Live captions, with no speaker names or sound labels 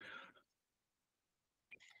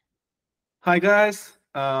Hi guys,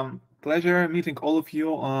 pleasure meeting all of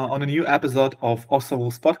you on a new episode of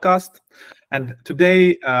Osawul's podcast. And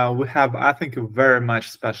today we have, I think, a very much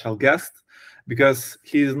special guest because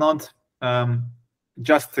he is not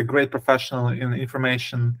just a great professional in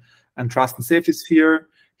information and trust and safety sphere.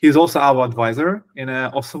 He is also our advisor in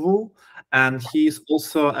Osawul, and he is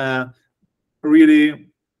also a really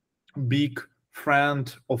big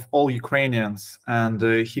friend of all Ukrainians, and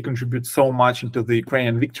he contributes so much into the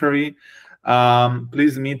Ukrainian victory.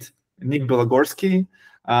 Please meet Nick Biligorskiy,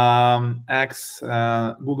 ex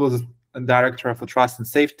Google's director for trust and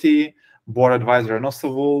safety, board advisor in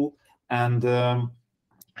Osawul, and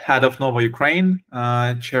head of Nova Ukraine,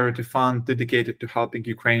 charity fund dedicated to helping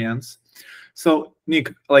Ukrainians. So,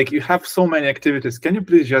 Nick, like you have so many activities. Can you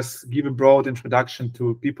please just give a broad introduction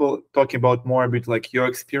to people, talking about more a bit like your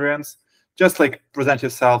experience? Just like present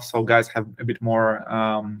yourself so guys have a bit more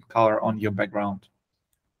color on your background.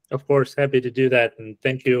 Of course, happy to do that. And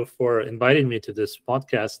thank you for inviting me to this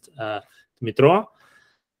podcast, Dmitro.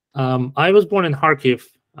 I was born in Kharkiv.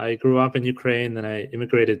 I grew up in Ukraine, then I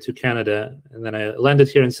immigrated to Canada, and then I landed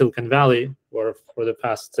here in Silicon Valley, where for the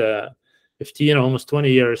past 15, almost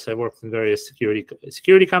 20 years, I worked in various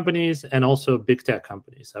security companies and also big tech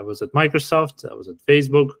companies. I was at Microsoft, I was at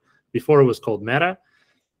Facebook, before it was called Meta.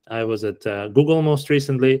 I was at Google most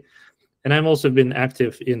recently, and I've also been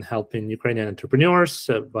active in helping Ukrainian entrepreneurs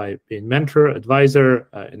by being mentor, advisor,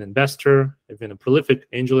 an investor. I've been a prolific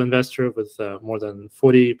angel investor with more than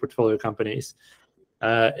 40 portfolio companies.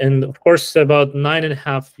 And of course, about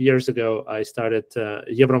 9.5 years ago, I started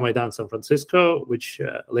Euromaidan San Francisco, which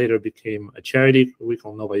later became a charity we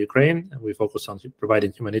call Nova Ukraine, and we focus on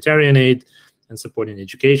providing humanitarian aid and supporting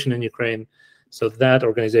education in Ukraine. So that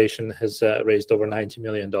organization has raised over $90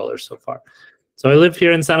 million so far. So I live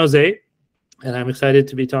here in San Jose, and I'm excited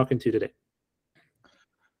to be talking to you today.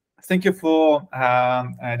 Thank you for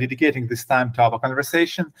dedicating this time to our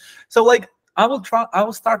conversation. So, like, I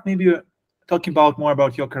will start maybe talking more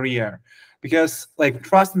about your career, because like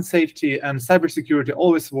trust and safety and cybersecurity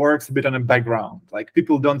always works a bit on a background. Like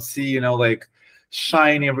people don't see, like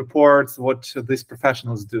shiny reports what these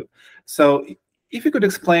professionals do. So if you could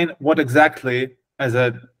explain what exactly, as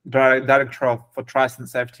a director for trust and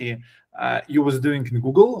safety, you was doing in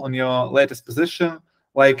Google on your latest position,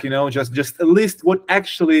 like just at least what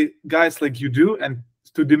actually guys like you do, and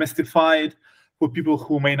to demystify it for people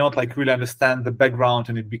who may not like really understand the background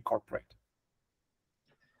in a big corporate.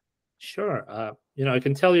 Sure. I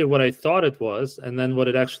can tell you what I thought it was and then what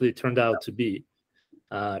it actually turned out to be,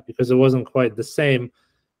 because it wasn't quite the same.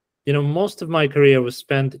 Most of my career was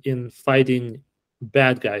spent in fighting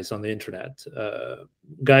bad guys on the internet,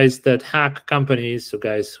 guys that hack companies, so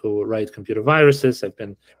guys who write computer viruses. I've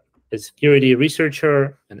been a security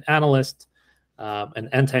researcher, an analyst, an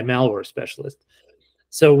anti-malware specialist.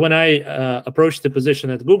 So when I approached the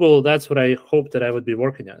position at Google, that's what I hoped that I would be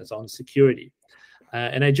working on, is on security.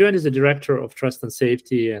 And I joined as a director of trust and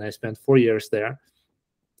safety, and I spent 4 years there.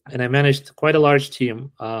 And I managed quite a large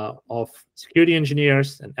team of security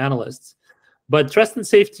engineers and analysts. But trust and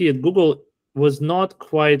safety at Google was not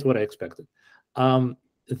quite what I expected.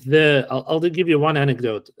 I'll give you one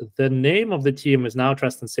anecdote. The name of the team is now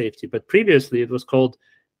Trust and Safety, but previously it was called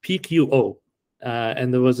PQO.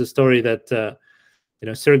 And there was a story that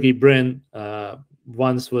Sergey Brin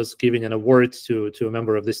once was giving an award to a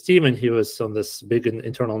member of this team, and he was on this big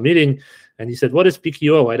internal meeting, and he said, "What is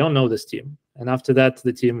PQO? I don't know this team." And after that,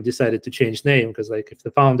 the team decided to change name, because like if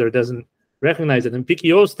the founder doesn't recognize it, and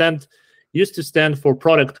PQO used to stand for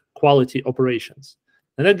Product Quality Operations.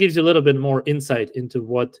 And that gives you a little bit more insight into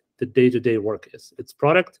what the day-to-day work is. It's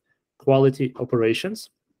product quality operations,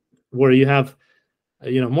 where you have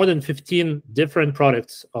more than 15 different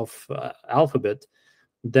products of Alphabet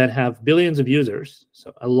that have billions of users,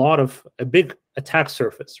 so a big attack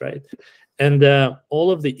surface, right? And all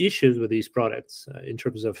of the issues with these products in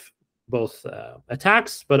terms of both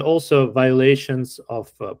attacks, but also violations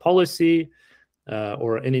of policy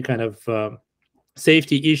or any kind of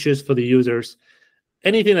safety issues for the users.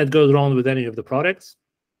 Anything that goes wrong with any of the products,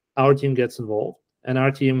 our team gets involved. And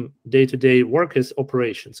our team day-to-day work is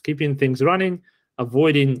operations, keeping things running,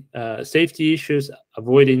 avoiding safety issues,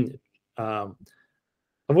 avoiding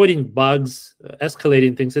bugs,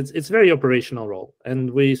 escalating things. It's a very operational role. And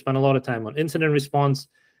we spend a lot of time on incident response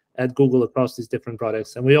at Google across these different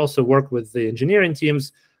products. And we also work with the engineering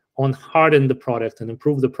teams on harden the product and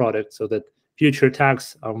improve the product so that future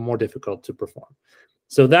attacks are more difficult to perform.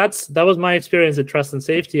 So that was my experience at Trust and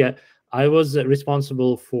Safety. I was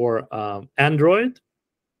responsible for Android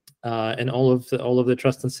and all of the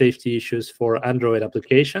trust and safety issues for Android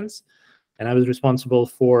applications. and I was responsible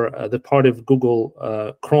for the part of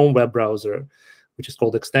Google Chrome web browser, which is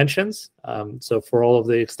called extensions. So for all of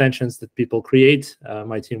the extensions that people create,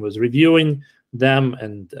 my team was reviewing them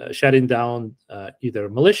and shutting down either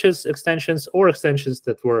malicious extensions or extensions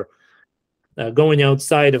that were going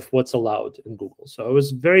outside of what's allowed in Google. So I was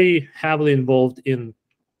very heavily involved in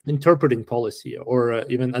interpreting policy or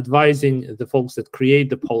even advising the folks that create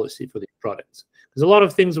the policy for these products. Because a lot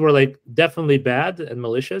of things were like definitely bad and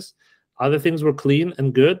malicious. Other things were clean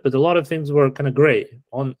and good, but a lot of things were kind of gray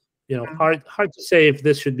on, hard to say if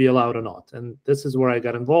this should be allowed or not. And this is where I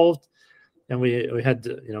got involved. And we had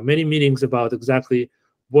many meetings about exactly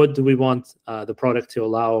what do we want the product to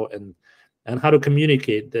allow and how to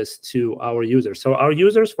communicate this to our users. So our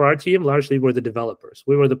users for our team largely were the developers.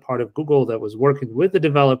 We were the part of Google that was working with the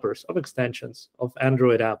developers of extensions, of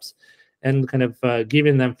Android apps, and kind of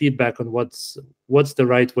giving them feedback on what's the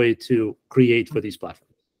right way to create for these platforms.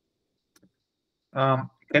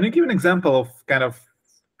 Can you give an example of kind of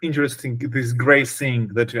interesting, this gray thing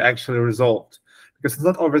that you actually resolved? Because it's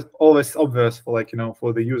not always obvious for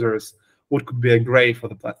for the users what could be a gray for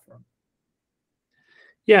the platform.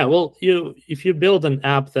 Yeah, well, if you build an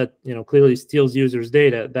app that clearly steals users'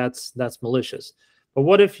 data, that's malicious. But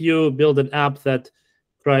what if you build an app that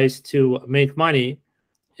tries to make money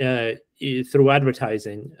through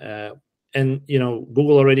advertising? And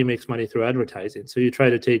Google already makes money through advertising. So you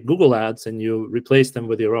try to take Google ads and you replace them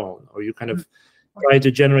with your own, or you kind of try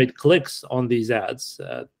to generate clicks on these ads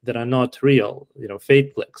that are not real,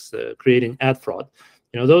 fake clicks, creating ad fraud.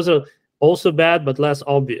 Those are also bad, but less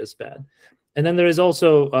obvious bad. And then there is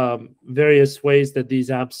also various ways that these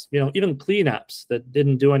apps, even clean apps that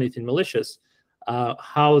didn't do anything malicious,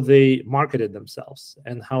 how they marketed themselves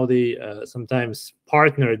and how they sometimes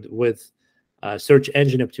partnered with search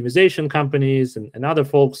engine optimization companies and other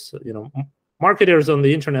folks. Marketers on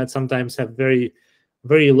the internet sometimes have very,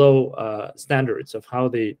 very low standards of how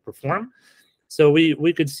they perform. So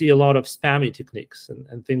we could see a lot of spammy techniques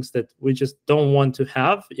and things that we just don't want to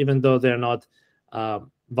have, even though they're not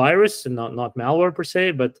virus and not malware per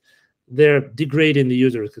se, but they're degrading the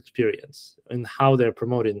user's experience and how they're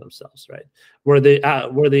promoting themselves, right? Where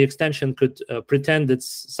the extension could pretend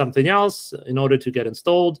it's something else in order to get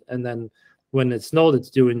installed, and then when it's null, it's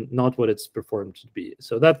doing not what it's performed to be.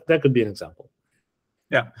 So that could be an example.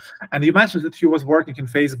 Yeah, and you mentioned that you was working in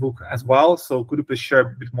Facebook as well. So could you please share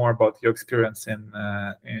a bit more about your experience in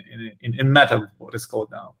Meta, what it's called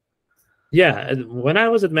now? Yeah, when I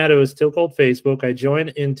was at Meta, it was still called Facebook. I joined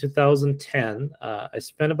in 2010. I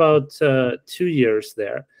spent about 2 years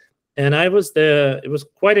there, and it was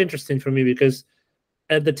quite interesting for me because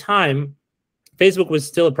at the time, Facebook was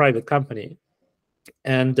still a private company,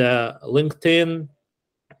 and LinkedIn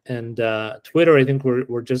and Twitter, I think,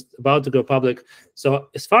 were just about to go public. So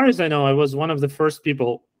as far as I know, I was one of the first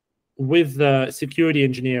people with a security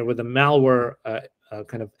engineer, with a malware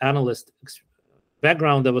kind of analyst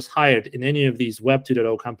background that was hired in any of these Web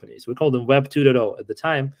 2.0 companies. We called them Web 2.0 at the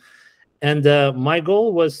time. And my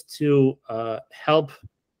goal was to help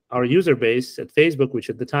our user base at Facebook,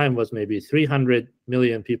 which at the time was maybe 300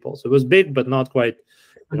 million people. So it was big, but not quite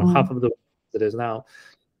half of the that is now,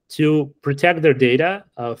 to protect their data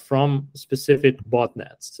from specific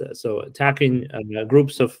botnets. So attacking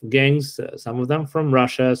groups of gangs, some of them from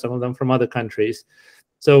Russia, some of them from other countries.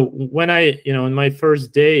 So when I, in my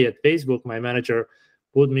first day at Facebook, my manager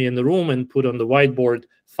put me in the room and put on the whiteboard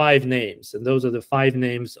 5 names. And those are the 5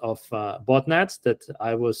 names of botnets that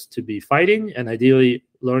I was to be fighting and ideally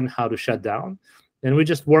learn how to shut down. And we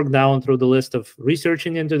just worked down through the list of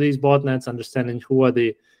researching into these botnets, understanding who are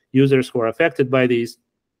the users who are affected by these.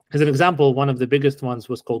 As an example, one of the biggest ones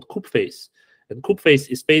was called Coupface. And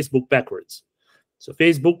Coupface is Facebook backwards. So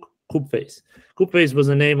Facebook, Coupface. Coupface was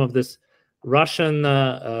the name of this Russian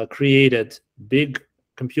created big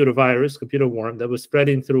computer virus, computer worm that was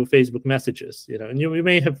spreading through Facebook messages. And you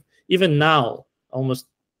may have, even now, almost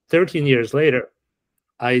 13 years later,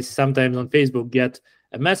 I sometimes on Facebook get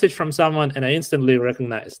a message from someone and I instantly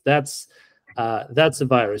recognize that's a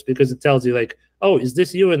virus, because it tells you like, oh, is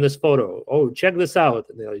this you in this photo? Oh, check this out.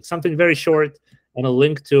 And something very short and a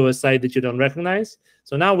link to a site that you don't recognize.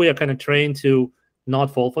 So now we are kind of trained to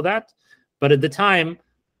not fall for that. But at the time,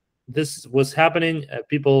 this was happening.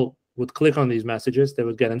 People would click on these messages, they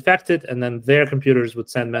would get infected, and then their computers would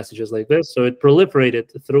send messages like this. So it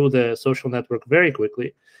proliferated through the social network very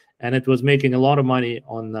quickly, and it was making a lot of money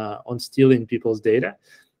on stealing people's data.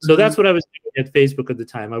 So that's what I was doing at Facebook at the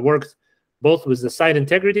time. I worked both with the site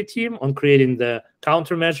integrity team on creating the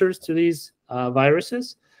countermeasures to these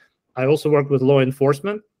viruses. I also worked with law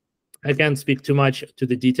enforcement. I can't speak too much to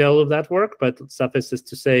the detail of that work, but suffice it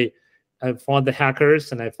to say, fought the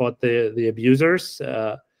hackers and I fought the abusers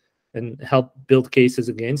and helped build cases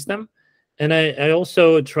against them. And I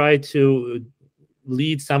also try to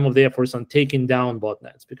lead some of the efforts on taking down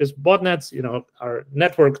botnets, because botnets, are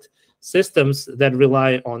networked systems that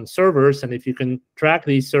rely on servers. And if you can track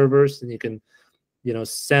these servers and you can,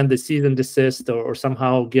 send the cease and desist or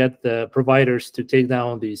somehow get the providers to take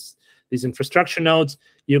down these infrastructure nodes,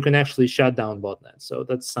 you can actually shut down botnets. So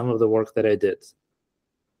that's some of the work that I did.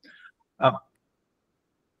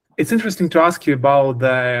 It's interesting to ask you about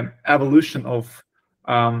the evolution of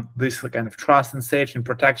this kind of trust and safety and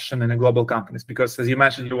protection in the global companies, because as you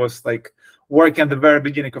mentioned, you was like working at the very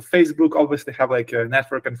beginning of Facebook, obviously have like a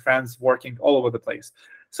network and friends working all over the place.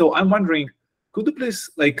 So I'm wondering, could you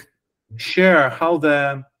please like share how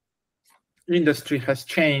the industry has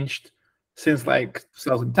changed since like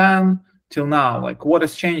 2010 till now? Like what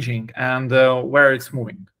is changing and where it's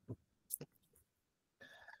moving?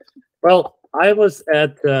 Well, I was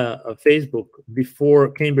at Facebook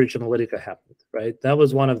before Cambridge Analytica happened, right? That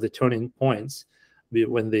was one of the turning points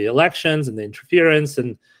when the elections and the interference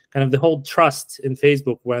and kind of the whole trust in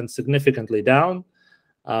Facebook went significantly down.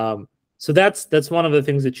 So that's one of the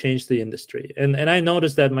things that changed the industry. And I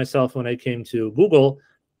noticed that myself when I came to Google,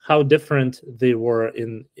 how different they were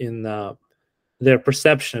in their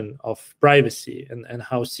perception of privacy and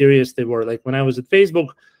how serious they were. Like when I was at Facebook,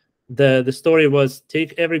 the story was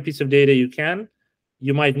take every piece of data you can.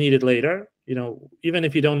 You might need it later. Even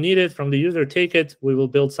if you don't need it from the user, take it. We will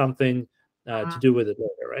build something to do with it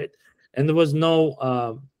later, right? And there was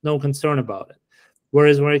no concern about it.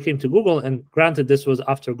 Whereas when I came to Google, and granted, this was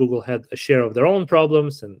after Google had a share of their own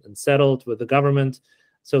problems and settled with the government,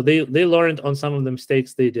 so they learned on some of the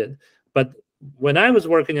mistakes they did. But when I was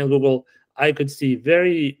working at Google, I could see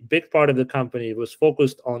very big part of the company was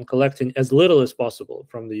focused on collecting as little as possible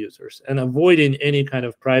from the users and avoiding any kind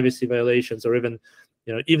of privacy violations, or even,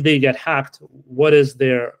 if they get hacked, what is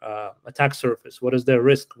their attack surface? What is their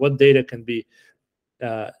risk? What data can be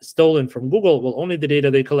stolen from Google? Well, only the data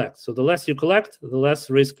they collect. So the less you collect, the less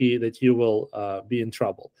risky that you will be in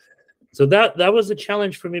trouble. So that was a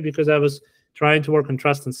challenge for me, because I was trying to work on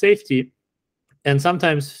trust and safety. And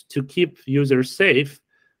sometimes to keep users safe,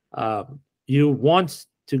 you want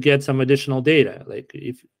to get some additional data. Like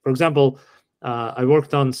if, for example, I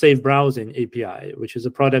worked on Safe Browsing API, which is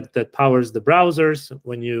a product that powers the browsers.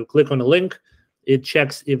 When you click on a link, it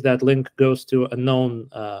checks if that link goes to a known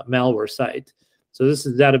malware site. So this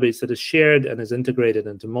is a database that is shared and is integrated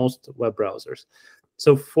into most web browsers.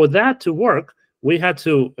 So for that to work, we had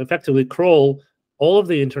to effectively crawl all of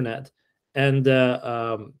the internet and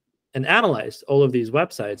analyze all of these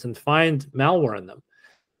websites and find malware in them.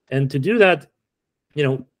 And to do that,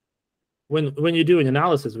 when you're doing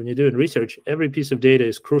analysis, when you're doing research, every piece of data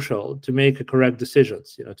is crucial to make correct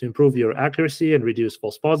decisions, to improve your accuracy and reduce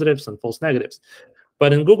false positives and false negatives.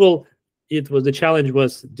 But in Google, the challenge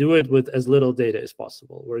was do it with as little data as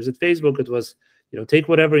possible. Whereas at Facebook, it was, take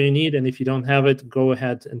whatever you need, and if you don't have it, go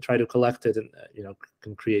ahead and try to collect it, and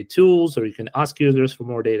can create tools, or you can ask users for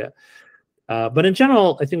more data. But in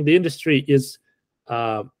general, I think the industry is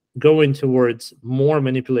going towards more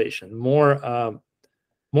manipulation, more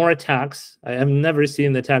attacks. I have never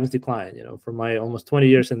seen the attacks decline. For my almost 20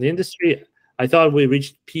 years in the industry, I thought we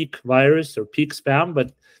reached peak virus or peak spam,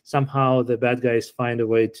 but somehow the bad guys find a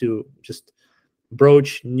way to just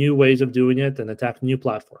broach new ways of doing it and attack new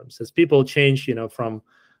platforms. As people change, from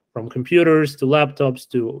computers to laptops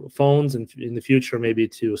to phones, and in the future maybe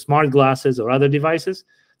to smart glasses or other devices,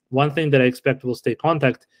 one thing that I expect will stay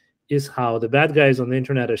contact is how the bad guys on the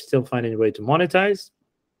internet are still finding a way to monetize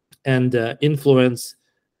and influence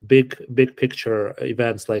big picture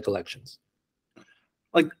events like elections.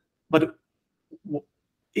 But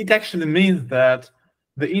it actually means that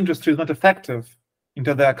the industry is not effective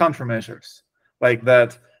into their countermeasures, like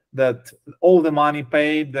that all the money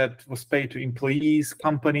paid that was paid to employees,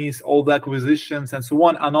 companies, all the acquisitions and so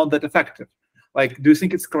on are not that effective. Like, do you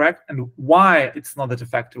think it's correct? And why it's not that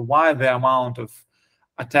effective? Why the amount of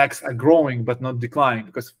attacks are growing but not declining?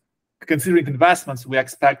 Because considering investments, we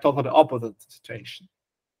expect totally the opposite situation.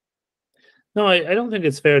 No, I don't think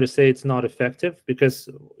it's fair to say it's not effective, because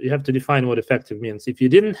you have to define what effective means. If you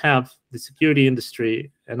didn't have the security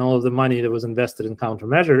industry and all of the money that was invested in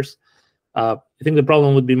countermeasures, I think the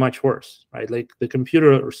problem would be much worse, right? Like the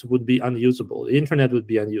computers would be unusable, the internet would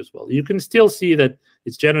be unusable. You can still see that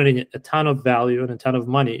it's generating a ton of value and a ton of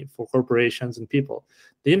money for corporations and people.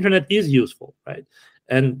 The internet is useful, right?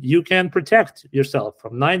 And you can protect yourself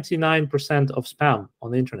from 99% of spam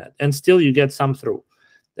on the internet, and still you get some through.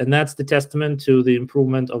 And that's the testament to the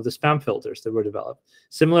improvement of the spam filters that were developed.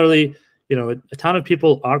 Similarly, a ton of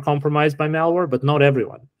people are compromised by malware, but not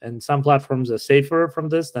everyone. And some platforms are safer from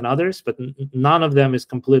this than others, but none of them is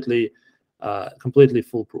completely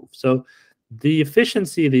foolproof. So the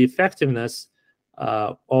efficiency, the effectiveness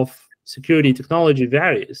of security technology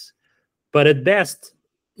varies, but at best,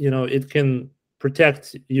 it can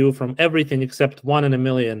protect you from everything except 1 in a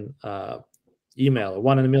million email, or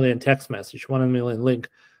 1 in a million text message, 1 in a million link,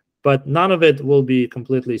 but none of it will be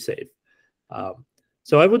completely safe.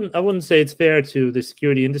 So I wouldn't say it's fair to the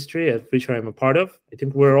security industry, at which I'm a part of. I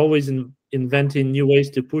think we're always inventing new ways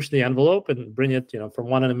to push the envelope and bring it, from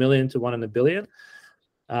 1 in a million to 1 in a billion.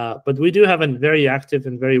 But we do have a very active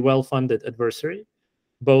and very well-funded adversary,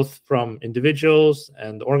 both from individuals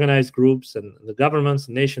and organized groups and the governments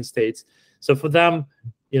and nation states. So for them,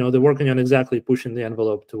 they're working on exactly pushing the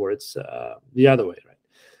envelope towards the other way, right?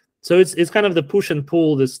 So it's kind of the push and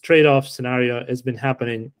pull. This trade-off scenario has been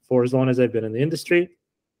happening for as long as I've been in the industry.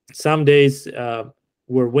 Some days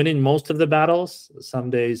we're winning most of the battles.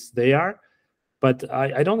 Some days they are. But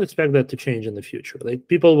I don't expect that to change in the future. Like,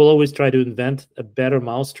 people will always try to invent a better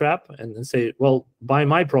mousetrap and say, well, buy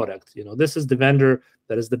my product. This is the vendor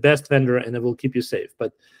that is the best vendor, and it will keep you safe.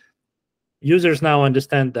 But users now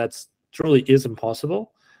understand that truly is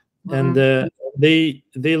impossible. And they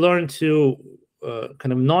learn to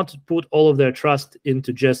kind of not put all of their trust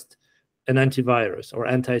into just an antivirus or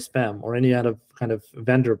anti-spam or any other kind of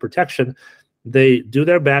vendor protection. They do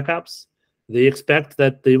their backups. They expect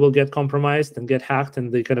that they will get compromised and get hacked,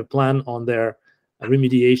 and they kind of plan on their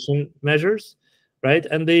remediation measures, right?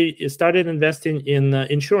 And they started investing in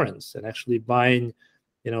insurance and actually buying,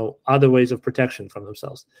 other ways of protection from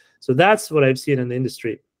themselves. So that's what I've seen in the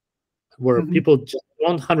industry, where people just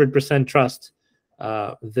don't 100% trust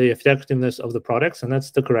the effectiveness of the products, and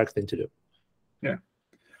that's the correct thing to do. Yeah.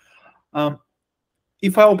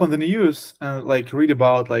 If I open the news and read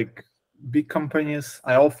about big companies,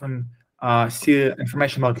 I often see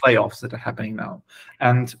information about layoffs that are happening now.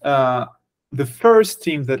 And the first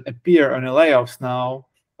team that appear on the layoffs now,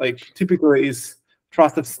 typically is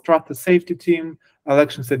trusted safety team,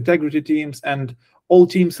 elections integrity teams, and all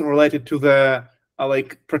teams related to the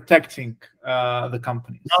protecting the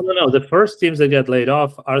companies. No. The first teams that get laid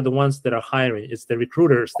off are the ones that are hiring. It's the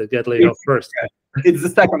recruiters that get laid off first. Yeah. It's the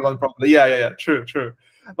second one, probably. Yeah. True.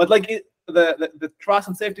 But the trust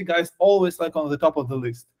and safety guys always on the top of the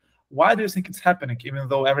list. Why do you think it's happening, even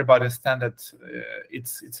though everybody understands that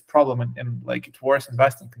it's a problem and it's worth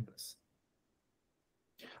investing in this?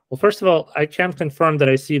 Well, first of all, I can't confirm that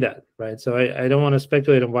I see that, right? So I don't want to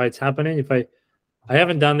speculate on why it's happening. If I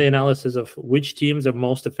haven't done the analysis of which teams are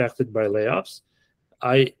most affected by layoffs.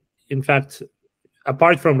 In fact,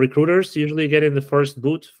 apart from recruiters usually getting the first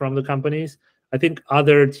boot from the companies, I think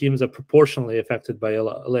other teams are proportionally affected by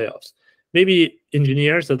layoffs. Maybe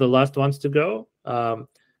engineers are the last ones to go,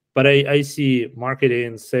 but I see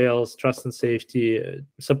marketing, sales, trust and safety,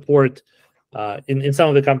 support in some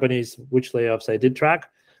of the companies which layoffs I did track.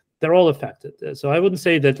 They're all affected. So I wouldn't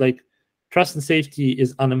say that trust and safety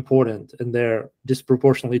is unimportant and they're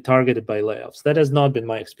disproportionately targeted by layoffs. That has not been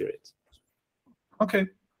my experience. Okay.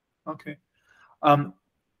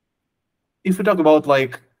 If we talk about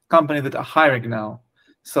companies that are hiring now,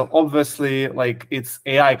 so obviously it's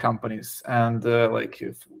AI companies and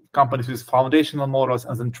companies with foundational models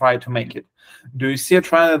and then try to make it. Do you see a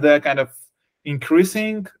trend that they're kind of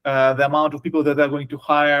increasing the amount of people that they're going to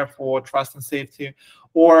hire for trust and safety,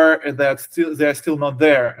 or that they're still not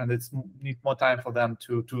there and it's need more time for them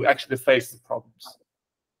to actually face the problems?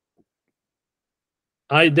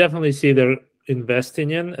 I definitely see they're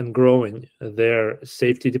investing in and growing their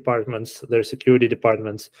safety departments, their security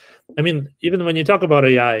departments. I mean, even when you talk about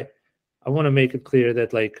AI, I want to make it clear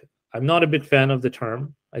that I'm not a big fan of the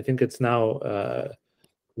term. I think it's now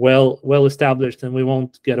well established, and we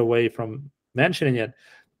won't get away from mentioning it.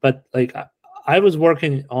 But I was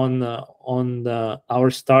working on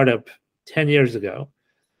our startup 10 years ago,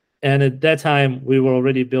 and at that time we were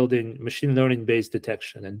already building machine learning based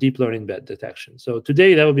detection and deep learning based detection. So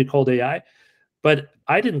today that would be called AI, but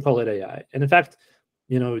I didn't call it AI. And in fact,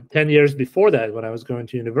 10 years before that, when I was going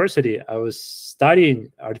to university, I was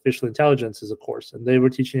studying artificial intelligence as a course, and they were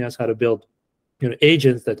teaching us how to build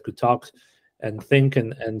agents that could talk and think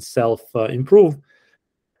and self-improve.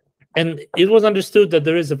 And it was understood that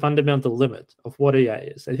there is a fundamental limit of what AI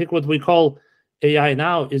is. I think what we call AI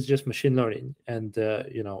now is just machine learning and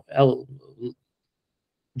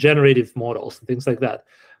generative models and things like that.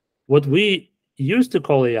 What we used to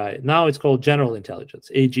call AI, now it's called general intelligence,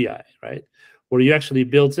 AGI, right? Where you actually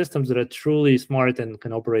build systems that are truly smart and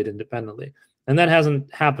can operate independently. And that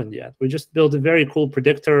hasn't happened yet. We just built a very cool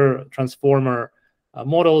predictor transformer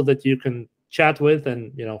model that you can chat with,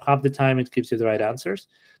 and half the time it gives you the right answers.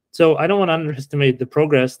 So I don't want to underestimate the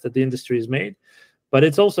progress that the industry has made, but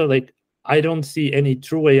it's also like I don't see any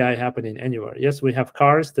true AI happening anywhere. Yes, we have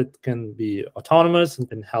cars that can be autonomous and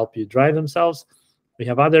can help you drive themselves. We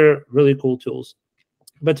have other really cool tools.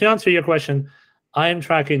 But to answer your question, I am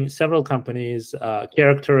tracking several companies,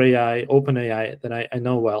 Character AI, OpenAI, that I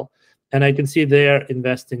know well, and I can see they're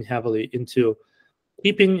investing heavily into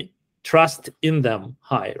keeping trust in them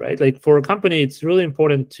high, right? Like for a company, it's really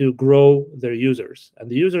important to grow their users, and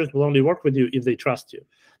the users will only work with you if they trust you.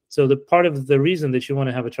 So the part of the reason that you want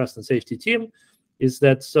to have a trust and safety team is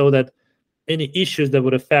that so that any issues that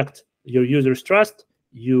would affect your users' trust,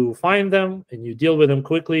 you find them and you deal with them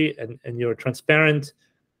quickly, and you're transparent.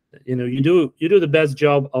 You do the best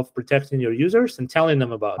job of protecting your users and telling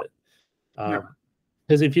them about it.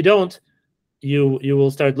 Because if you don't, you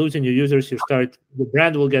will start losing your users. The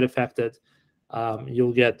brand will get affected.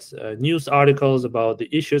 You'll get news articles about the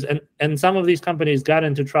issues, and some of these companies got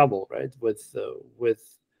into trouble, right, with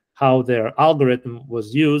how their algorithm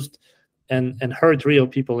was used and hurt real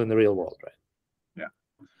people in the real world, right?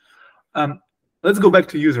 Yeah. Let's go back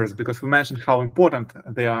to users, because we mentioned how important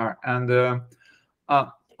they are, and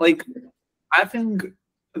like I think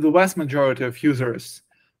the vast majority of users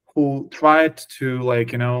who tried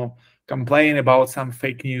to complain about some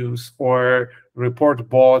fake news or report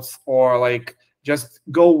bots or just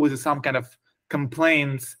go with some kind of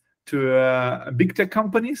complaints to big tech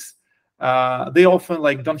companies, they often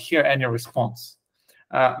don't hear any response.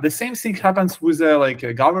 The same thing happens with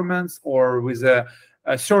governments or with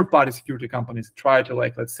third-party security companies try to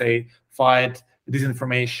let's say fight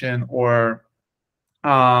disinformation or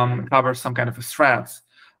cover some kind of threats.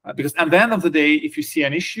 Because at the end of the day, if you see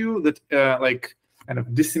an issue that kind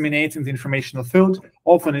of disseminating the informational field,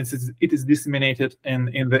 often it is disseminated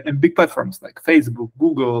in big platforms like Facebook,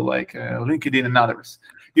 Google, LinkedIn, and others.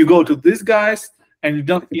 You go to these guys, and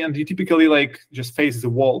you typically just face the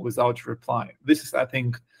wall without reply. This is, I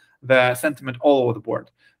think, the sentiment all over the board.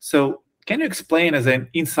 So, can you explain, as an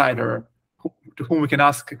insider to whom we can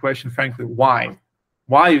ask a question, frankly, why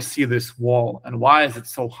you see this wall, and why is it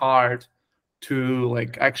so hard to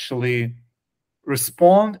actually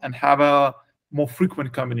respond and have a more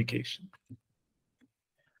frequent communication?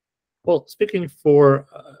 Well, speaking for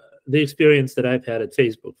the experience that I've had at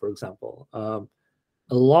Facebook, for example,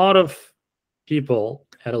 a lot of people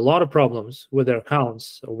had a lot of problems with their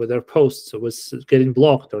accounts or with their posts, or with getting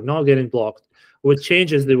blocked or not getting blocked, with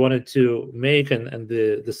changes they wanted to make, and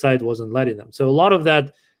the site wasn't letting them. So a lot of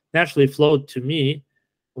that naturally flowed to me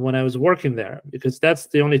when I was working there, because that's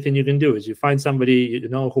the only thing you can do, is you find somebody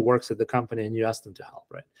who works at the company and you ask them to help,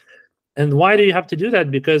 right? And why do you have to do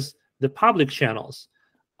that? Because the public channels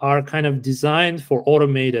are kind of designed for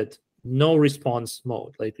automated no response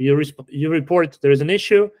mode. Like you report there is an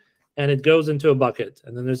issue and it goes into a bucket,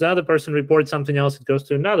 and then there's another person reports something else, it goes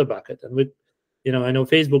to another bucket. And I know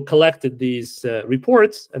Facebook collected these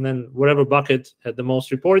reports, and then whatever bucket had the most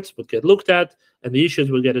reports would get looked at and the issues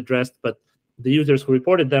would get addressed, but the users who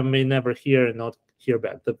reported them may never not hear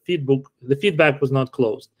back. The feedback was not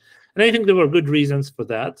closed. And I think there were good reasons for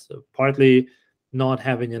that. So partly not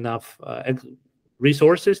having enough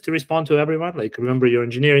resources to respond to everyone. Like, remember, your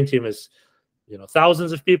engineering team is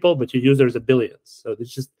thousands of people, but your users are billions. So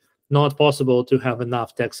it's just not possible to have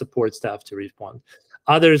enough tech support staff to respond.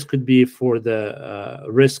 Others could be for the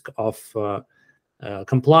risk of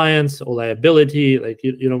compliance or liability. Like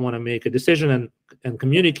you don't want to make a decision and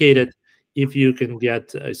communicate it if you can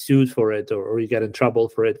get sued for it, or you get in trouble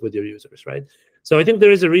for it with your users, right? So I think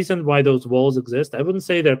there is a reason why those walls exist. I wouldn't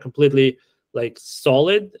say they're completely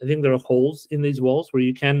solid. I think there are holes in these walls where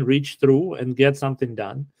you can reach through and get something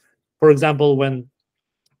done. For example, when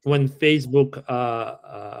Facebook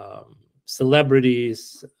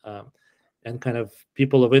celebrities and kind of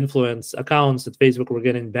people of influence accounts at Facebook were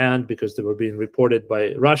getting banned because they were being reported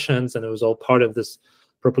by Russians, and it was all part of this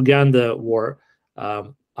propaganda war.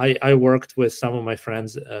 I worked with some of my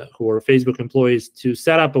friends who were Facebook employees to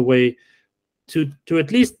set up a way to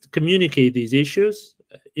at least communicate these issues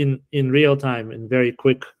in real time, in very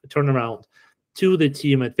quick turnaround, to the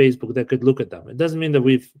team at Facebook that could look at them. It doesn't mean that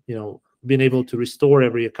we've been able to restore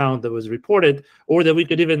every account that was reported, or that we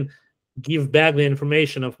could even give back the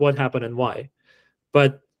information of what happened and why.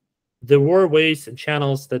 But there were ways and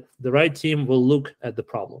channels that the right team will look at the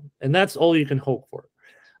problem, and that's all you can hope for.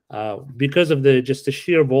 Because of the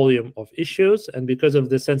sheer volume of issues, and because of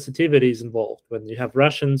the sensitivities involved. When you have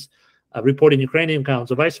Russians reporting Ukrainian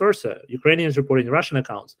accounts, or vice versa, Ukrainians reporting Russian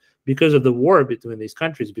accounts, because of the war between these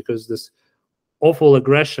countries, because this awful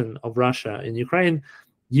aggression of Russia in Ukraine,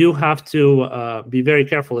 you have to be very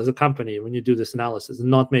careful as a company when you do this analysis and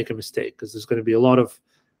not make a mistake, because there's going to be a lot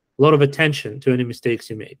of attention to any mistakes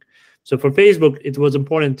you make. So for Facebook, it was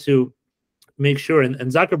important to make sure, and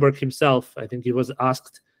Zuckerberg himself, I think he was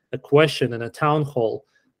asked a question in a town hall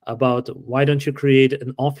about why don't you create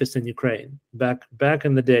an office in Ukraine back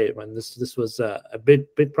in the day when this was a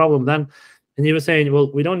big problem then. And he was saying,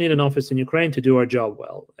 well, we don't need an office in Ukraine to do our job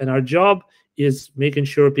well. And our job is making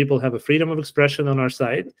sure people have a freedom of expression on our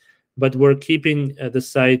site, but we're keeping the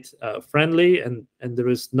site friendly, and there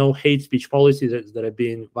is no hate speech policies that are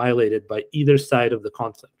being violated by either side of the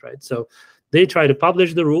conflict, right? So they try to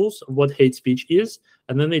publish the rules of what hate speech is,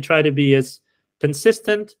 and then they try to be as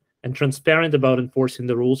consistent and transparent about enforcing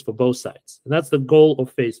the rules for both sides. And that's the goal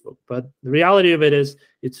of Facebook. But the reality of it is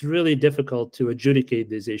it's really difficult to adjudicate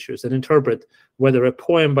these issues and interpret whether a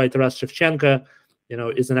poem by Taras Shevchenko,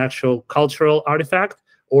 is an actual cultural artifact,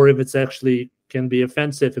 or if it's actually can be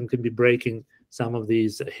offensive and can be breaking some of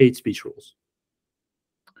these hate speech rules.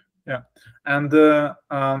 Yeah, and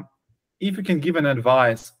if you can give an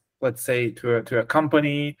advice, let's say to a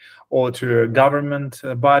company or to a government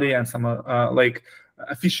body and some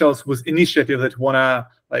officials with initiative that wanna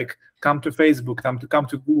come to Facebook, come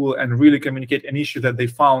to Google and really communicate an issue that they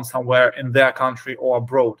found somewhere in their country or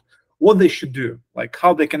abroad, what they should do,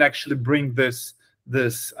 how they can actually bring this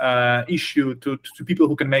issue to people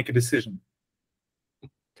who can make a decision.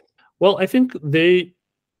 Well, I think they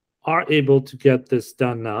are able to get this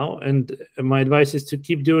done now, and my advice is to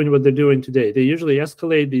keep doing what they're doing today. They usually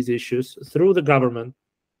escalate these issues through the government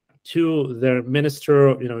to their minister.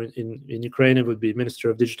 In Ukraine it would be Minister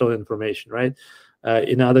of Digital Information, right?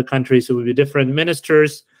 In other countries it would be different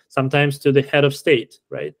ministers, sometimes to the head of state,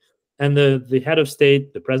 right? And the head of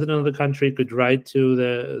state, the president of the country, could write to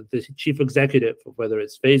the chief executive of whether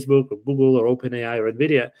it's Facebook or Google or OpenAI or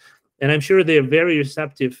NVIDIA. And I'm sure they're very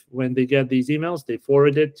receptive when they get these emails. They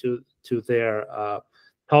forward it to their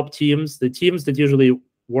top teams. The teams that usually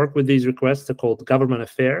work with these requests are called government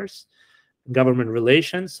affairs, government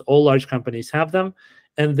relations. All large companies have them.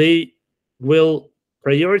 And they will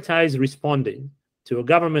prioritize responding to a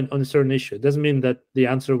government on a certain issue. It doesn't mean that the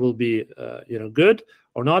answer will be good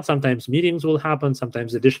or not. Sometimes meetings will happen.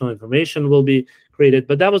 Sometimes additional information will be created.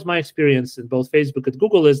 But that was my experience in both Facebook and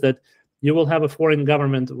Google, is that you will have a foreign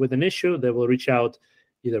government with an issue. They will reach out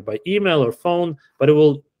either by email or phone, but it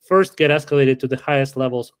will first get escalated to the highest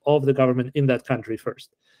levels of the government in that country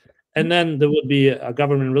first. And then there would be a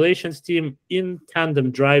government relations team in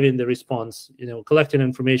tandem driving the response, collecting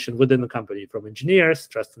information within the company from engineers,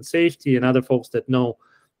 trust and safety, and other folks that know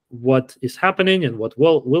what is happening and what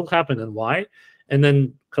will happen and why. And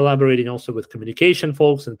then collaborating also with communication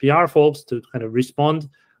folks and PR folks to kind of respond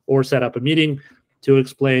or set up a meeting to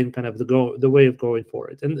explain kind of the way of going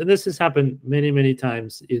forward. And this has happened many, many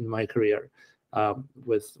times in my career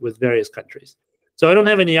with various countries. So I don't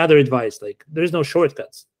have any other advice. There's no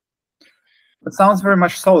shortcuts. It sounds very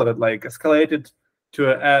much solid, escalated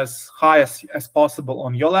to as high as possible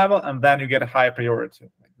on your level, and then you get a high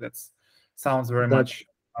priority. That sounds very much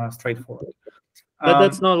straightforward. But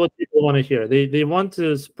that's not what people want to hear. They want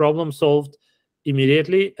this problem solved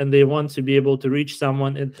immediately, and they want to be able to reach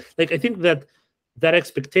someone. And I think that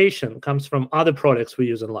expectation comes from other products we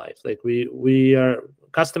use in life. We are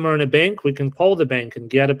a customer in a bank, we can call the bank and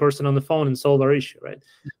get a person on the phone and solve our issue, right?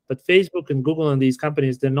 But Facebook and Google and these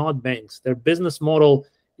companies, they're not banks. Their business model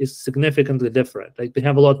is significantly different. They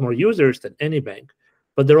have a lot more users than any bank,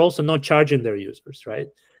 but they're also not charging their users, right?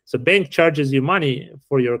 So bank charges you money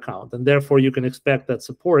for your account, and therefore you can expect that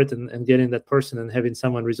support and getting that person and having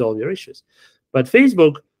someone resolve your issues. But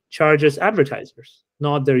Facebook charges advertisers,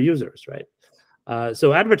 not their users, right?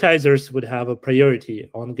 So advertisers would have a priority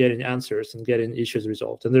on getting answers and getting issues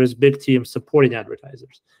resolved. And there's big teams supporting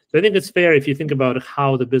advertisers. So I think it's fair if you think about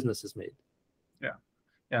how the business is made.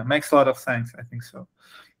 Yeah, makes a lot of sense. I think so.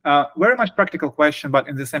 Very much practical question, but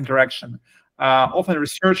in the same direction. Often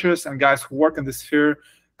researchers and guys who work in this sphere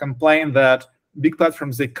complain that big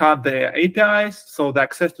platforms, they cut their APIs, so the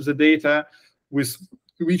access to the data with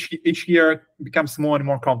which each year becomes more and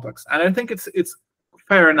more complex. And I think it's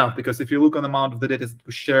fair enough, because if you look on the amount of the data that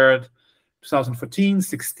was shared 2014,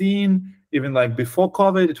 16, even before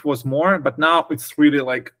COVID, it was more, but now it's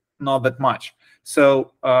really not that much.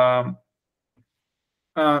 So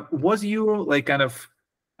was you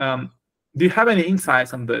do you have any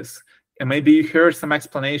insights on this? And maybe you heard some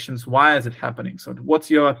explanations, why is it happening? So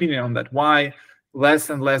what's your opinion on that? Why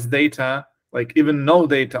less and less data, even no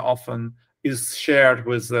data often, is shared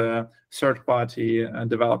with third-party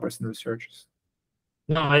developers and researchers?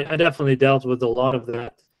 No, I definitely dealt with a lot of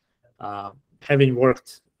that, having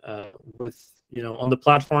worked with on the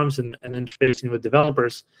platforms and interfacing with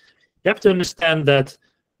developers, you have to understand that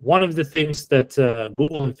one of the things that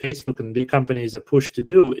Google and Facebook and big companies are pushed to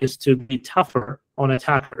do is to be tougher on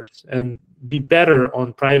attackers and be better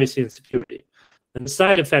on privacy and security. And the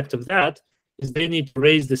side effect of that is they need to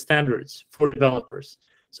raise the standards for developers.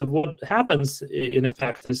 So what happens, in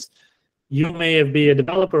effect, is you may be a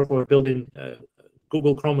developer for building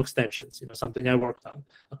Google Chrome extensions, something I worked on,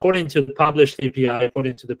 according to the published API,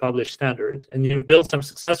 according to the published standard, and you build some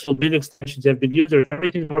successful big extensions, you have big users,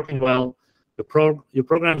 everything's working well, your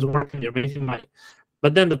program's working, you're making money.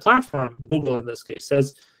 But then the platform, Google in this case,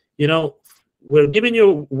 says, we're giving you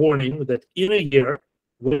a warning that in a year,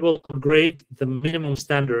 we will upgrade the minimum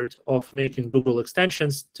standard of making Google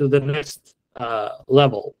extensions to the next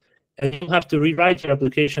level. And you'll have to rewrite your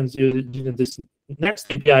applications using this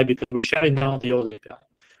next API because we're shutting down the old API.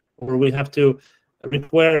 Or we have to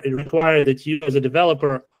require that you as a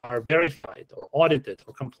developer are verified or audited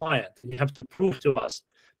or compliant. And you have to prove to us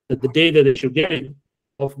that the data that you're getting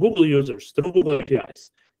of Google users through Google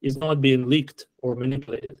APIs is not being leaked or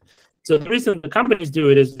manipulated. So the reason the companies do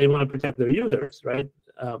it is they want to protect their users, right?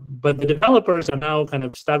 But the developers are now kind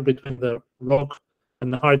of stuck between the rock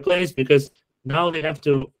and the hard place because now they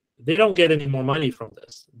don't get any more money from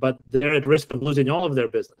this, but they're at risk of losing all of their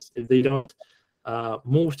business if they don't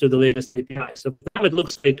move to the latest API. So for them, it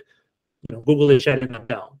looks like Google is shutting them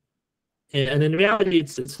down. And in reality,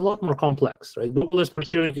 it's a lot more complex, right? Google is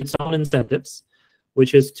pursuing its own incentives,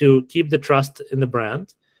 which is to keep the trust in the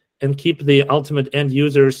brand and keep the ultimate end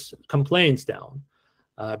users' complaints down.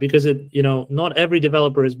 Because not every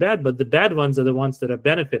developer is bad, but the bad ones are the ones that are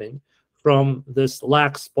benefiting from this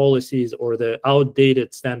lax policies or the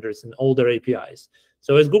outdated standards and older APIs.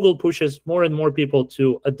 So as Google pushes more and more people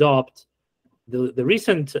to adopt the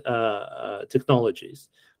recent technologies,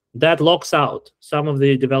 that locks out some of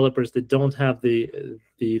the developers that don't have the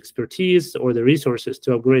expertise or the resources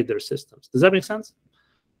to upgrade their systems. Does that make sense?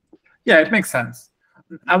 Yeah, it makes sense.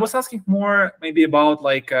 I was asking more maybe about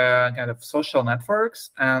kind of social networks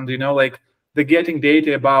and the getting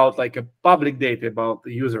data about a public data about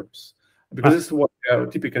the users, because this is what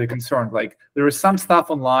typically concerned. There is some stuff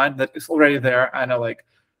online that is already there. I know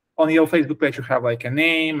on your Facebook page you have a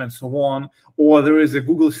name and so on, or there is a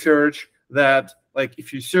Google search that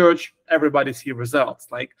if you search, everybody sees results.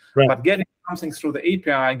 Right. But getting something through the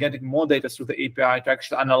API, getting more data through the API to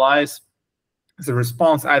actually analyze the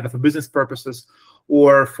response either for business purposes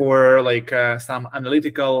or for some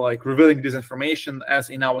analytical revealing disinformation, as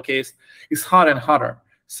in our case, is harder and harder.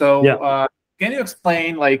 So can you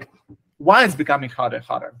explain why it's becoming harder and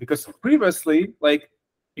harder? Because previously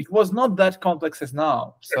it was not that complex as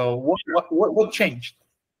now. So what changed?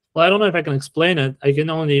 Well, I don't know if I can explain it. I can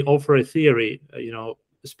only offer a theory,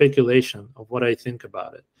 speculation of what I think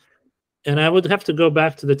about it. And I would have to go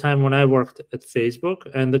back to the time when I worked at Facebook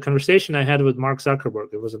and the conversation I had with Mark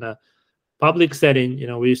Zuckerberg. It was in a public setting.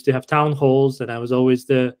 We used to have town halls, and I was always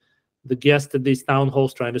the guest at these town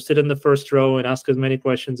halls, trying to sit in the first row and ask as many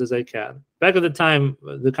questions as I can. Back at the time,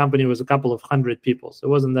 the company was a couple of hundred people, so it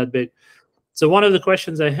wasn't that big. So one of the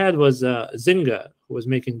questions I had was Zynga, who was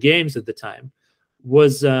making games at the time,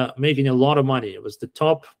 was making a lot of money. It was the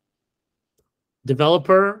top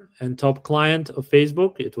developer and top client of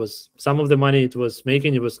Facebook. It was some of the money it was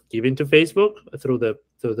making, it was giving to Facebook through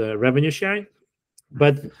the revenue sharing.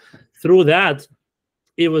 But through that,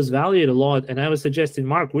 it was valued a lot. And I was suggesting,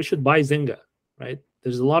 Mark, we should buy Zynga, right?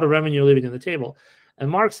 There's a lot of revenue leaving on the table. And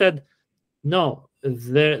Mark said, no,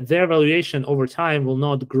 their valuation over time will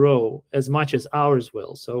not grow as much as ours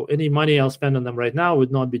will. So any money I'll spend on them right now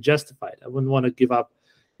would not be justified. I wouldn't want to give up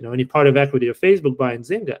any part of equity of Facebook buying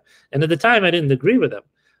Zynga. And at the time, I didn't agree with them.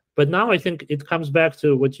 But now I think it comes back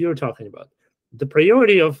to what you're talking about. The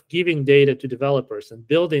priority of giving data to developers and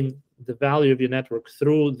building the value of your network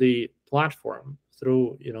through the platform,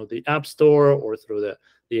 through the App Store or through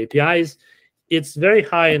the APIs, it's very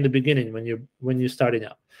high in the beginning when you're starting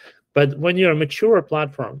out. But when you're a mature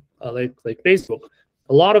platform like Facebook,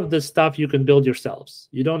 a lot of this stuff you can build yourselves.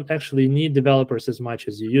 You don't actually need developers as much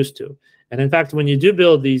as you used to. And in fact, when you do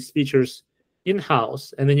build these features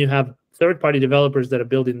in-house, and then you have third-party developers that are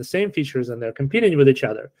building the same features and they're competing with each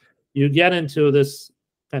other, you get into this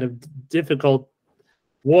kind of difficult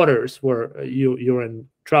waters where you're in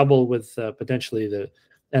trouble with potentially the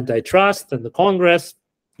antitrust and the Congress.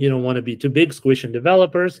 You don't want to be too big, squishing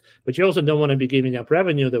developers, but you also don't want to be giving up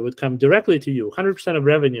revenue that would come directly to you. 100% of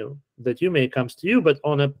revenue that you make comes to you, but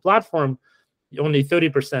on a platform, only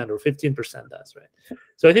 30% or 15% does, right?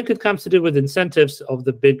 So I think it comes to do with incentives of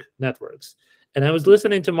the big networks. And I was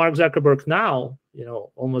listening to Mark Zuckerberg now,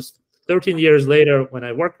 almost 13 years later, when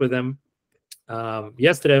I worked with him,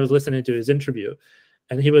 yesterday I was listening to his interview,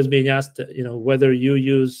 and he was being asked, whether you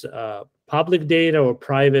use public data or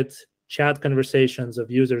private chat conversations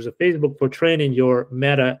of users of Facebook for training your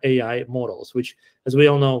Meta AI models, which, as we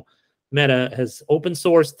all know, Meta has open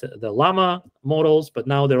sourced the Llama models, but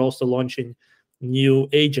now they're also launching new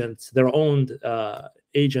agents, their own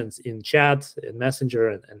agents in chat, in Messenger,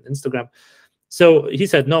 and Instagram. So he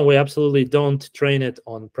said, no, we absolutely don't train it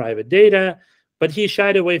on private data, but he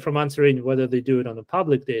shied away from answering whether they do it on the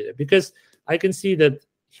public data, because I can see that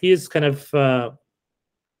he's kind of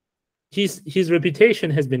his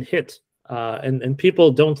reputation has been hit, and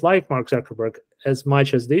people don't like Mark Zuckerberg as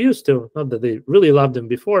much as they used to. Not that they really loved him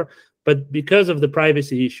before, but because of the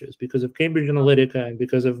privacy issues, because of Cambridge Analytica, and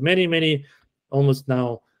because of many, almost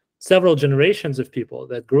now several generations of people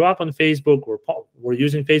that grew up on Facebook, were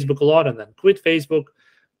using Facebook a lot and then quit Facebook,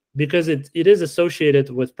 because it is associated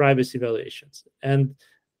with privacy violations. And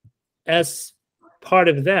as part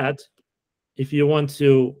of that, if you want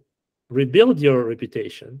to rebuild your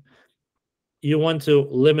reputation, you want to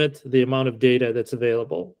limit the amount of data that's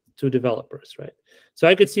available to developers, right? So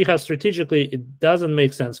I could see how strategically it doesn't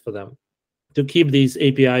make sense for them to keep these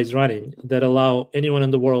APIs running that allow anyone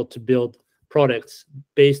in the world to build products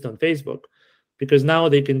based on Facebook, because now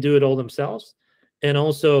they can do it all themselves, and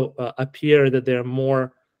also appear that they're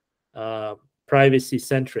more privacy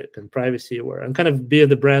centric and privacy aware, and kind of be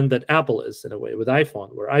the brand that Apple is in a way with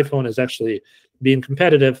iPhone, where iPhone is actually being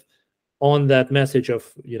competitive on that message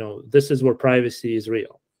of, this is where privacy is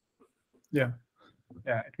real. Yeah,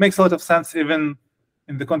 it makes a lot of sense, even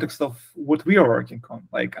in the context of what we are working on.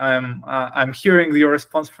 Like I'm hearing your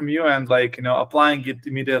response from you, and applying it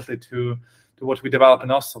immediately to what we develop in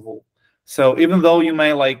Osavo. So even though you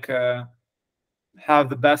may have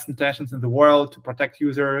the best intentions in the world to protect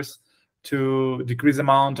users, to decrease the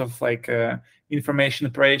amount of information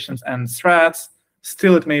operations and threats,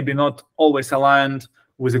 still it may be not always aligned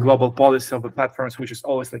with the global policy of the platforms, which is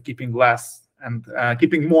always keeping less and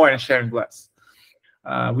keeping more and sharing less,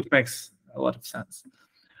 which makes a lot of sense.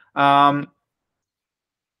 I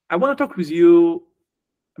want to talk with you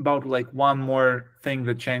about one more thing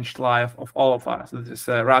that changed life of all of us. This is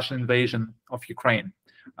Russian invasion of Ukraine.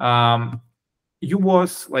 You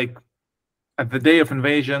was at the day of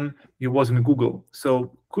invasion, you was in Google.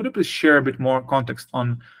 So could you please share a bit more context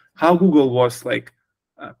on how Google was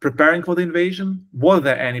preparing for the invasion? Was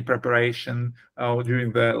there any preparation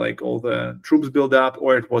during the all the troops build up,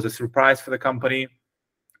 or it was a surprise for the company?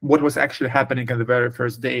 What was actually happening on the very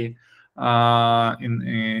first day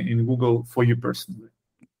in Google for you personally?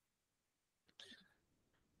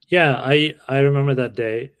 Yeah, I remember that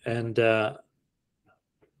day, and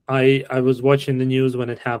I was watching the news when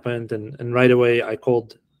it happened, and right away I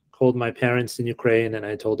called my parents in Ukraine, and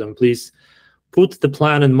I told them, please put the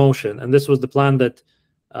plan in motion. And this was the plan that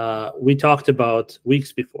we talked about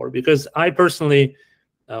weeks before, because I personally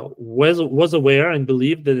was aware and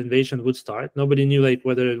believed that invasion would start. Nobody knew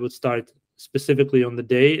whether it would start specifically on the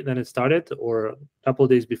day then it started, or a couple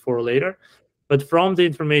of days before or later. But from the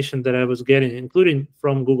information that I was getting, including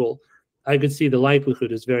from Google, I could see the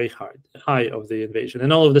likelihood is very high of the invasion.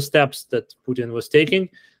 And all of the steps that Putin was taking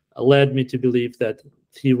led me to believe that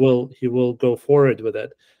he will go forward with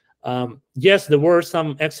it. Yes, there were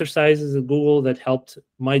some exercises at Google that helped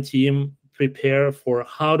my team prepare for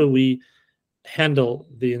how do we handle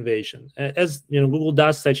the invasion. As Google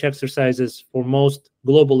does such exercises for most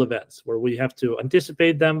global events, where we have to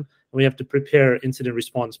anticipate them, and we have to prepare incident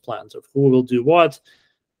response plans of who will do what.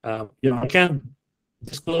 I can't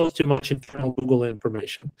disclose too much internal Google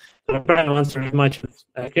information, but I'm trying to answer as much as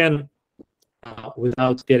I can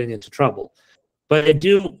without getting into trouble. But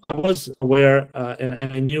I was aware,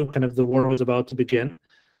 and I knew kind of the war was about to begin.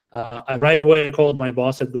 I right away called my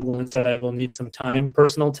boss at Google and said I will need some time,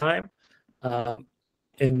 personal time.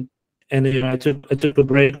 And I took a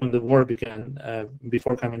break when the war began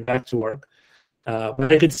before coming back to work.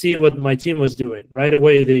 But I could see what my team was doing. Right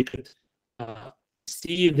away, they could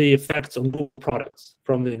see the effects on Google products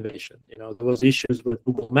from the invasion. There was issues with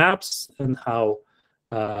Google Maps and how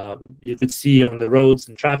you could see on the roads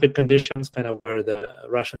and traffic conditions kind of where the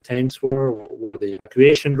Russian tanks were, where the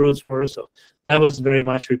evacuation routes were. So that was very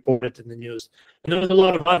much reported in the news. And there was a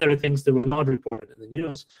lot of other things that were not reported in the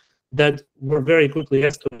news that were very quickly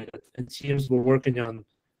escalated, and teams were working on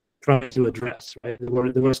trying to address. Right, there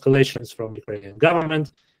were escalations from the Ukrainian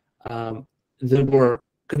government. There were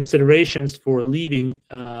considerations for leaving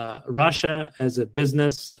Russia as a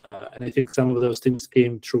business, and I think some of those things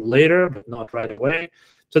came true later, but not right away.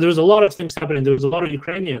 So there was a lot of things happening. There was a lot of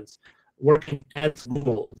Ukrainians working at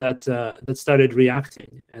Google that started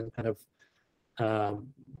reacting and kind of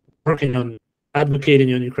working on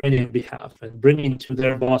advocating on Ukrainian behalf and bringing to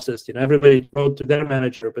their bosses. Everybody wrote to their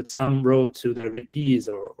manager, but some wrote to their VPs,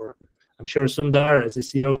 or I'm sure Sundar, as the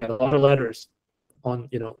CEO, had a lot of letters on,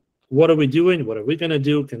 what are we doing? What are we going to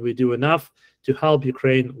do? Can we do enough to help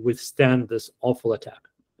Ukraine withstand this awful attack?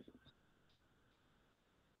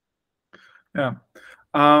 Yeah.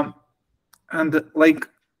 And like,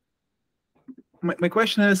 my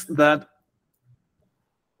question is that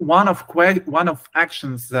one of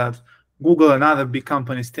actions that Google and other big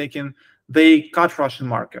companies taking, they cut Russian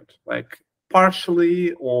market, like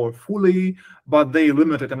partially or fully, but they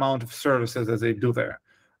limited amount of services as they do there.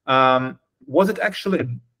 Was it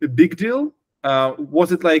actually a big deal?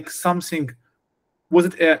 Was it like something? Was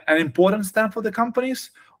it an important step for the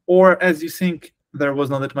companies, or as you think there was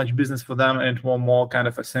not that much business for them and it was more kind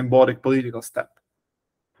of a symbolic political step?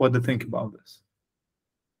 What do you think about this?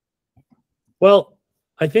 Well,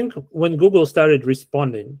 I think when Google started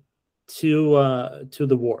responding to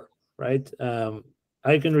the war, right?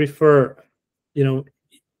 I can refer,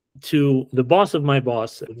 to the boss of my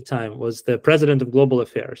boss at the time was the president of global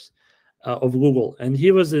affairs of Google, and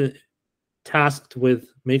he was tasked with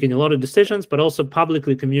making a lot of decisions, but also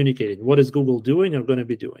publicly communicating what is Google doing or going to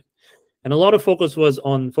be doing. And a lot of focus was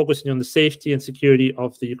on focusing on the safety and security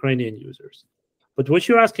of the Ukrainian users. But what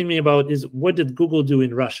you're asking me about is what did Google do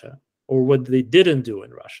in Russia, or what they didn't do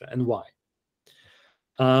in Russia, and why?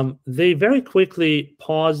 They very quickly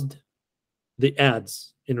paused the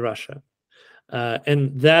ads in Russia.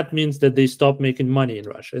 And that means that they stopped making money in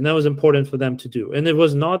Russia. And that was important for them to do. And it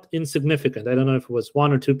was not insignificant. I don't know if it was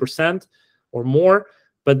 1 or 2% or more,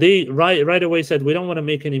 but they right away said, we don't want to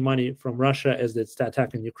make any money from Russia as it's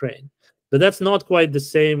attacking Ukraine. But that's not quite the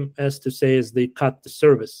same as to say as they cut the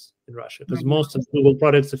service in Russia, because most of Google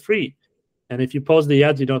products are free. And if you pause the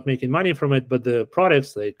ads, you don't make any money from it, but the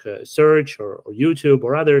products like search or YouTube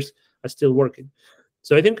or others are still working.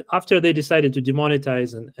 So I think after they decided to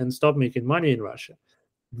demonetize and stop making money in Russia,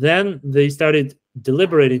 then they started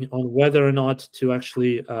deliberating on whether or not to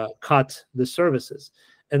actually cut the services.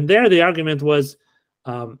 And there the argument was,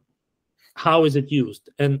 how is it used?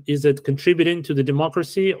 And is it contributing to the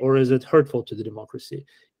democracy, or is it hurtful to the democracy?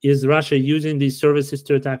 Is Russia using these services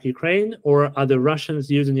to attack Ukraine, or are the Russians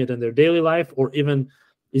using it in their daily life, or even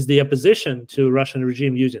is the opposition to Russian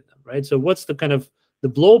regime using them, right? So what's the kind of the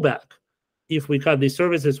blowback? If we cut these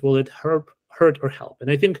services, will it hurt or help? And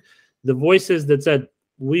I think the voices that said,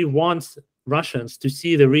 we want Russians to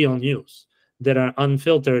see the real news that are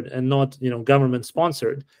unfiltered and not, government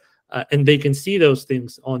sponsored, and they can see those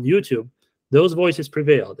things on YouTube, those voices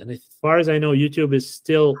prevailed. And as far as I know, YouTube is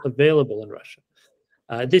still available in Russia.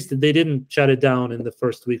 At least they didn't shut it down in the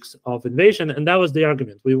first weeks of invasion, and that was the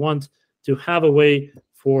argument. We want to have a way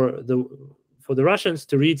for the Russians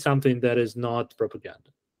to read something that is not propaganda.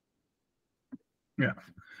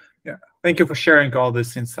 Yeah. Thank you for sharing all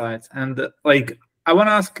these insights. And I want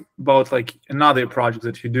to ask about another project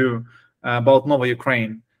that you do about Nova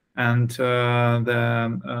Ukraine and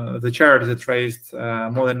the charity that raised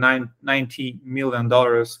more than $90 million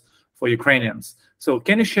for Ukrainians. So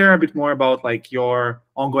can you share a bit more about your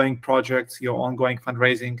ongoing projects, your ongoing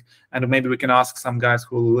fundraising, and maybe we can ask some guys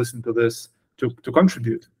who will listen to this to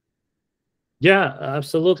contribute? Yeah,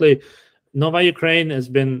 absolutely. Nova Ukraine has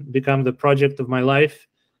become the project of my life.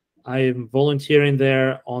 I am volunteering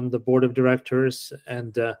there on the board of directors,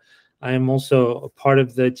 and I am also a part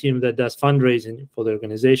of the team that does fundraising for the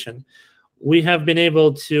organization. We have been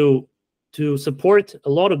able to support a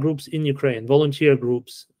lot of groups in Ukraine, volunteer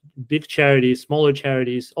groups, big charities, smaller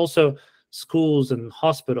charities, also schools and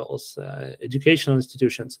hospitals, educational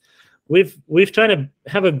institutions. We've tried to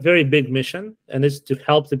have a very big mission, and it's to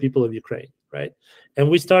help the people of Ukraine, right? And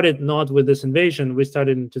we started not with this invasion. We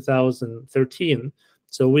started in 2013.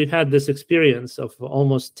 So we've had this experience of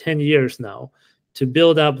almost 10 years now to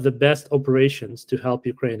build up the best operations to help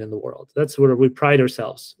Ukraine in the world. That's where we pride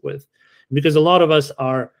ourselves with. Because a lot of us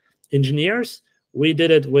are engineers, we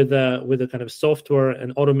did it with a kind of software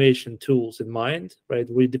and automation tools in mind, right?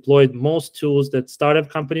 We deployed most tools that startup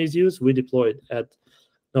companies use. We deployed at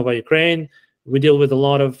Nova Ukraine. We deal with a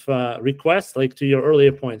lot of requests, like to your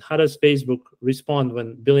earlier point, how does Facebook respond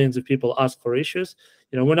when billions of people ask for issues?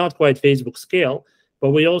 We're not quite Facebook scale, but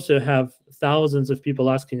we also have thousands of people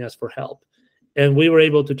asking us for help. And we were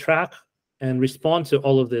able to track and respond to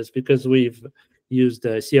all of this because we've used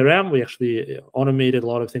CRM. We actually automated a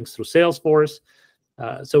lot of things through Salesforce.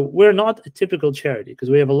 So we're not a typical charity because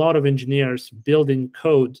we have a lot of engineers building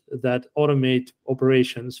code that automate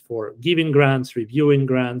operations for giving grants, reviewing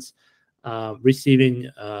grants, receiving,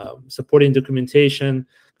 supporting documentation.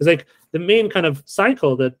 Because like the main kind of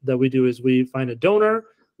cycle that we do is we find a donor,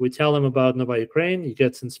 we tell him about Nova Ukraine, he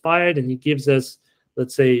gets inspired, and he gives us,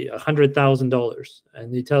 let's say, $100,000,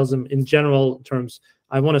 and he tells them in general terms,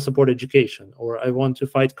 I want to support education, or I want to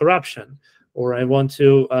fight corruption, or I want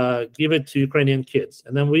to give it to Ukrainian kids.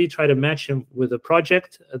 And then we try to match him with a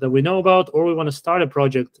project that we know about, or we want to start a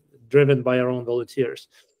project driven by our own volunteers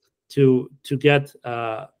to get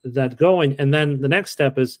that going. And then the next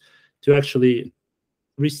step is to actually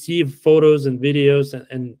receive photos and videos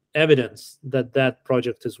and evidence that that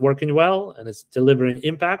project is working well and it's delivering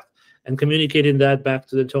impact, and communicating that back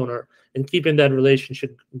to the donor and keeping that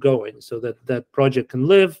relationship going so that that project can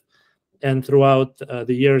live and throughout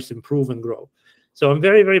the years improve and grow. So I'm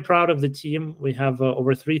very, very proud of the team. We have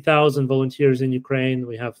over 3,000 volunteers in Ukraine.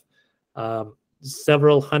 We have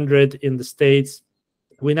several hundred in the States.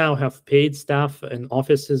 We now have paid staff and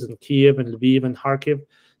offices in Kyiv and Lviv and Kharkiv.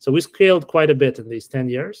 So we scaled quite a bit in these 10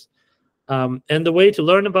 years. And the way to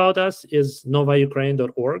learn about us is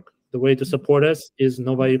novaukraine.org. The way to support us is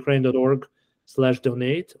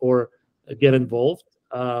novaukraine.org/donate or get involved.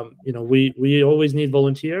 We always need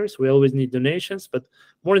volunteers. We always need donations. But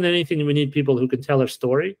more than anything, we need people who can tell our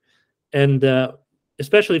story. And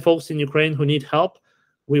especially folks in Ukraine who need help,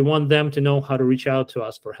 we want them to know how to reach out to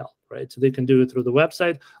us for help, right? So they can do it through the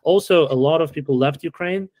website. Also, a lot of people left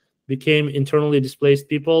Ukraine, became internally displaced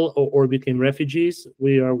people, or became refugees.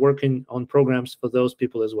 We are working on programs for those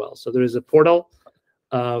people as well. So there is a portal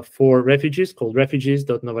for refugees called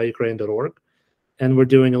refugees.novaukraine.org, and we're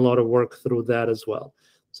doing a lot of work through that as well.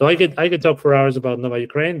 So I could talk for hours about Nova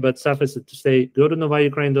Ukraine, but suffice it to say, go to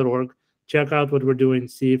novaukraine.org, check out what we're doing,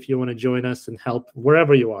 see if you want to join us and help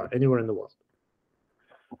wherever you are, anywhere in the world.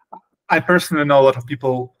 I personally know a lot of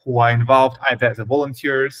people who are involved either as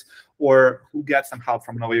volunteers or who get some help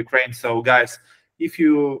from Nova Ukraine. So guys, if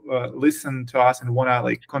you listen to us and want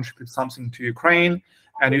to contribute something to Ukraine,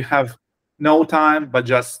 and you have no time but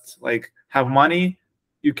just have money,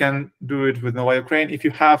 you can do it with Nova Ukraine. If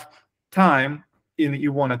you have time and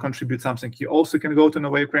you want to contribute something, you also can go to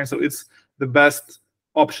Nova Ukraine. So it's the best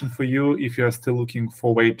option for you if you're still looking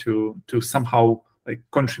for a way to somehow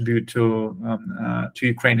contribute to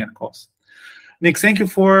Ukrainian cause. Nick, thank you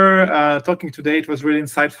for talking today. It was really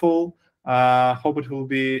insightful. Hope it will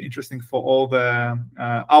be interesting for all the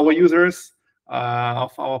our users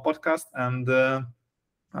of our podcast. And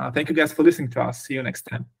thank you guys for listening to us. See you next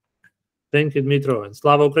time. Thank you, Dmitro, and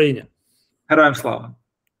Slava Ukraini. Героям слава.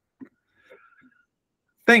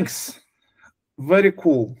 Thanks. Very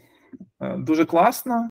cool. Дуже класно.